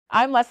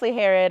I'm Leslie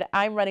Herod.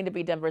 I'm running to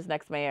be Denver's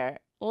next mayor.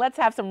 Let's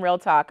have some real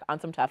talk on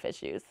some tough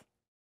issues.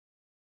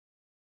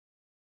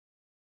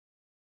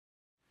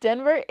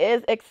 Denver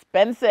is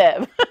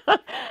expensive.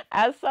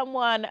 As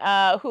someone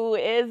who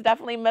is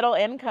definitely middle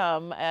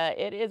income,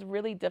 it is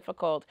really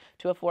difficult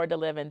to afford to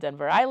live in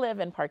Denver. I live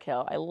in Park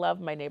Hill. I love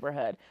my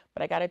neighborhood,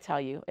 but I got to tell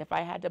you, if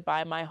I had to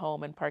buy my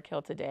home in Park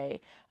Hill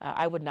today,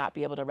 I would not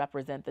be able to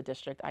represent the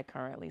district I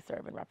currently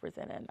serve and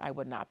represent in. I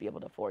would not be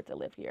able to afford to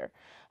live here.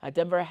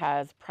 Denver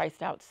has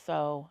priced out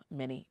so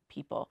many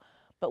people,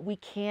 but we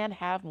can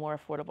have more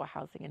affordable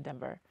housing in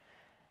Denver.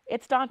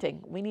 It's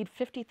daunting. We need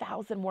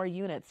 50,000 more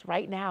units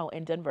right now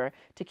in Denver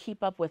to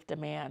keep up with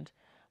demand.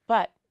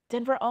 But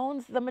Denver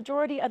owns the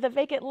majority of the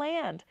vacant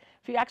land.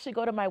 If you actually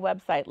go to my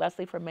website,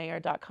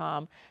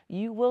 leslieformayor.com,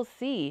 you will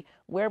see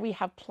where we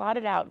have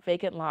plotted out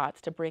vacant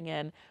lots to bring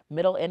in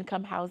middle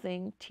income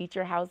housing,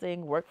 teacher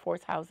housing,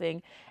 workforce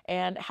housing,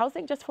 and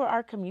housing just for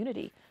our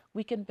community.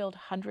 We can build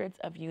hundreds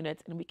of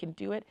units and we can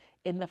do it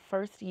in the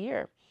first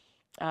year.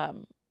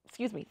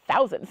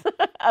 Thousands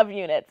of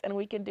units, and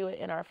we can do it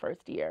in our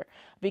first year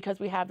because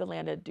we have the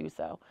land to do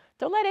so.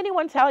 Don't let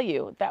anyone tell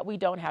you that we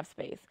don't have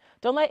space.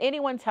 Don't let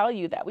anyone tell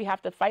you that we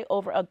have to fight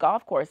over a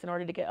golf course in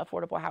order to get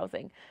affordable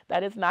housing.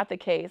 That is not the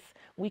case.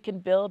 We can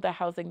build the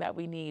housing that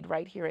we need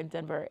right here in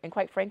Denver. And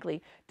quite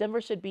frankly,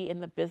 Denver should be in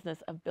the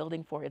business of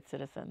building for its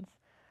citizens.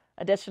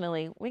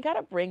 Additionally, we got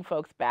to bring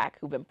folks back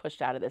who've been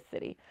pushed out of this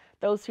city,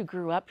 those who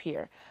grew up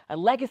here,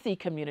 legacy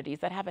communities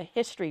that have a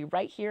history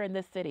right here in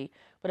this city,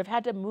 but have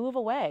had to move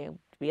away,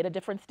 be it a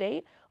different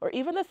state or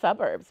even the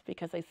suburbs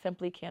because they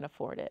simply can't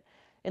afford it.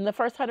 In the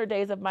first 100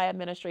 days of my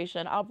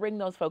administration, I'll bring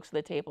those folks to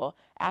the table,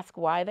 ask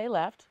why they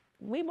left.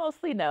 We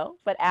mostly know,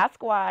 but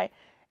ask why,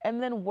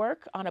 and then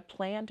work on a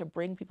plan to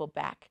bring people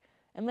back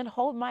and then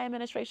hold my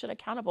administration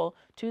accountable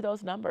to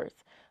those numbers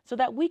so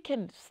that we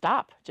can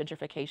stop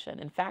gentrification.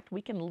 In fact,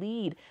 we can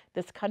lead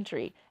this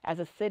country as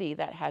a city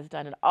that has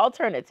done an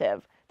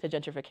alternative to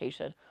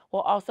gentrification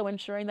while also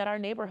ensuring that our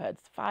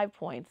neighborhoods, 5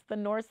 Points, the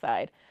north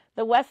side,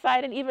 the west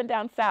side, and even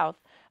down south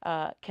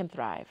can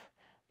thrive.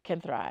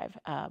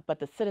 But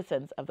the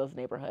citizens of those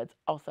neighborhoods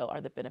also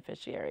are the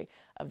beneficiary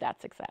of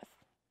that success.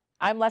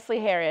 I'm Leslie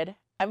Herod.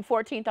 I'm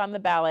 14th on the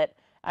ballot.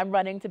 I'm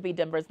running to be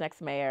Denver's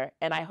next mayor,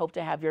 and I hope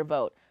to have your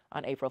vote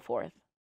on April 4th.